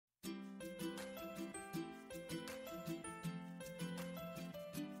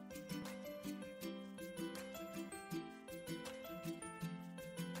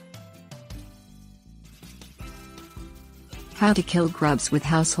How to kill grubs with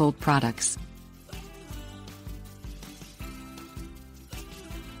household products.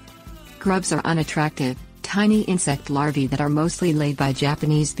 Grubs are unattractive, tiny insect larvae that are mostly laid by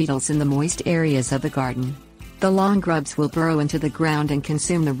Japanese beetles in the moist areas of the garden. The lawn grubs will burrow into the ground and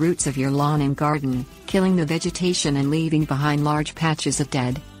consume the roots of your lawn and garden, killing the vegetation and leaving behind large patches of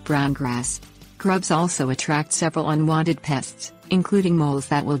dead, brown grass. Grubs also attract several unwanted pests, including moles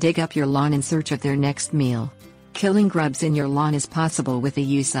that will dig up your lawn in search of their next meal. Killing grubs in your lawn is possible with the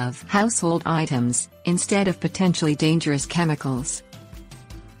use of household items, instead of potentially dangerous chemicals.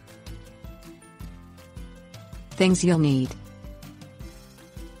 Things you'll need: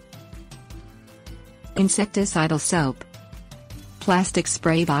 insecticidal soap, plastic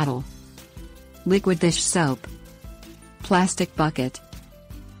spray bottle, liquid dish soap, plastic bucket,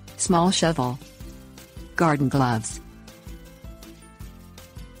 small shovel, garden gloves.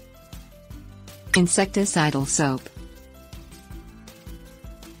 Insecticidal soap.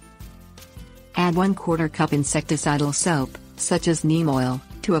 Add 1/4 cup insecticidal soap, such as neem oil,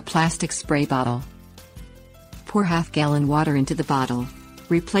 to a plastic spray bottle. Pour half-gallon water into the bottle.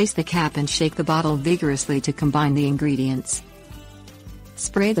 Replace the cap and shake the bottle vigorously to combine the ingredients.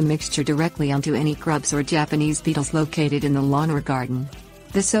 Spray the mixture directly onto any grubs or Japanese beetles located in the lawn or garden.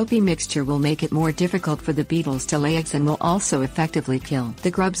 The soapy mixture will make it more difficult for the beetles to lay eggs and will also effectively kill the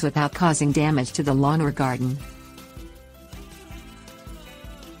grubs without causing damage to the lawn or garden.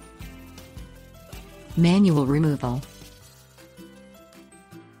 Manual removal.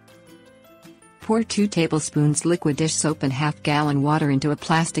 Pour 2 tablespoons liquid dish soap and half-gallon water into a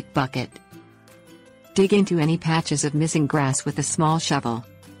plastic bucket. Dig into any patches of missing grass with a small shovel.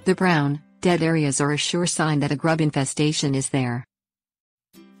 The brown, dead areas are a sure sign that a grub infestation is there.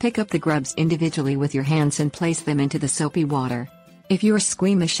 Pick up the grubs individually with your hands and place them into the soapy water. If you are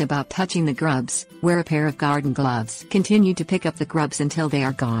squeamish about touching the grubs, wear a pair of garden gloves. Continue to pick up the grubs until they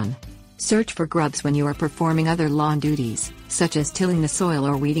are gone. Search for grubs when you are performing other lawn duties, such as tilling the soil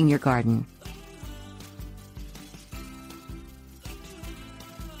or weeding your garden.